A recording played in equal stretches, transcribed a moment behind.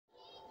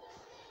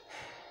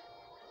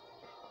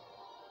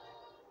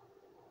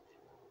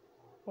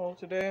Well,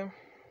 today,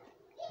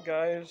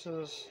 guys,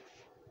 is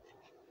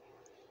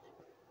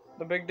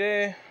the big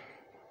day,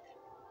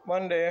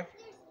 Monday,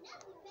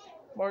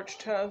 March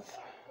 10th.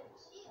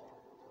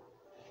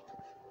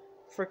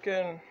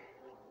 Freaking,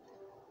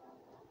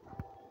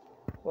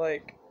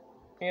 like,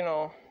 you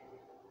know,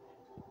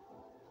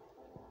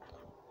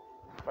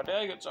 my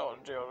dad gets out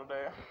of jail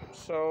today.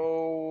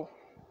 So,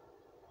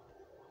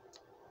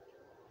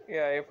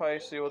 yeah, you probably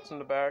see what's in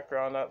the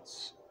background.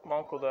 That's my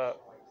uncle that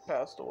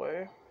passed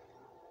away.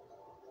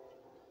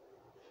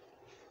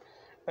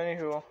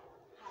 Anywho,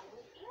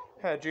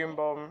 had a dream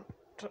about him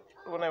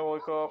when I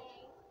woke up.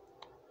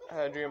 I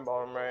had a dream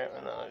about him, right?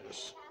 And then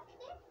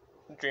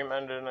the dream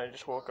ended and I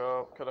just woke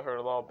up because I heard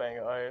a loud bang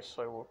of ice.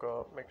 So I woke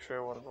up, make sure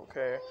everyone's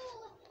okay.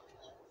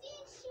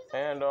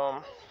 And,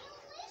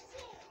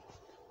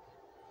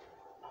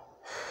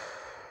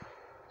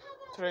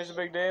 today's a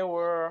big day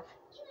where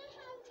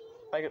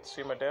I get to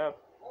see my dad.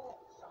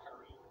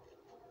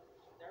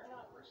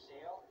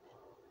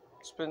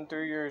 It's been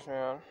 3 years,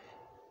 man.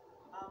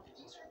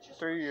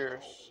 3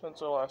 years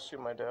since I last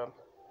seen my dad.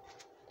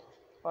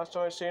 Last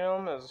time I seen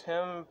him is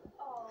him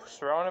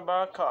surrounded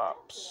by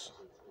cops.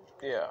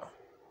 Yeah.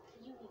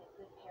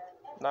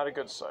 Not a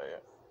good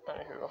sight.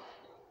 Anywho.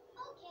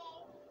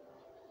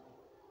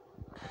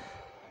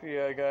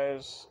 Yeah,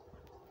 guys.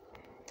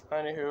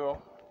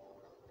 Anywho.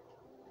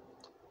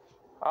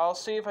 I'll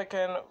see if I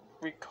can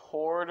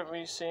record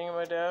me seeing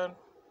my dad.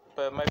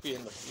 But it might be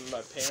in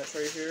my pants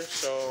right here.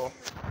 So,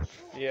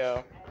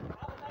 yeah.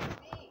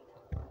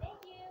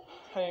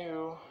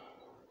 Anywho.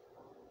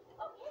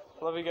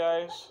 Love you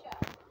guys.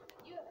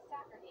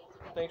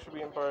 Thanks for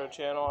being part of the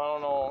channel. I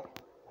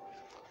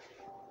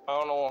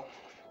don't know,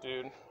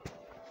 dude.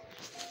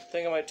 I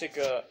think I might take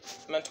a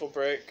mental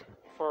break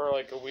for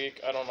like a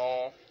week. I don't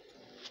know.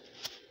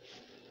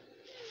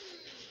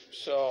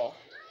 So,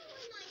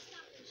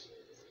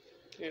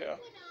 yeah.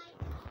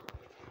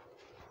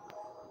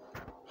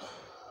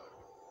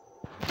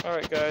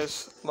 Alright,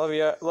 guys. Love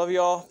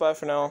y'all. Bye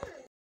for now.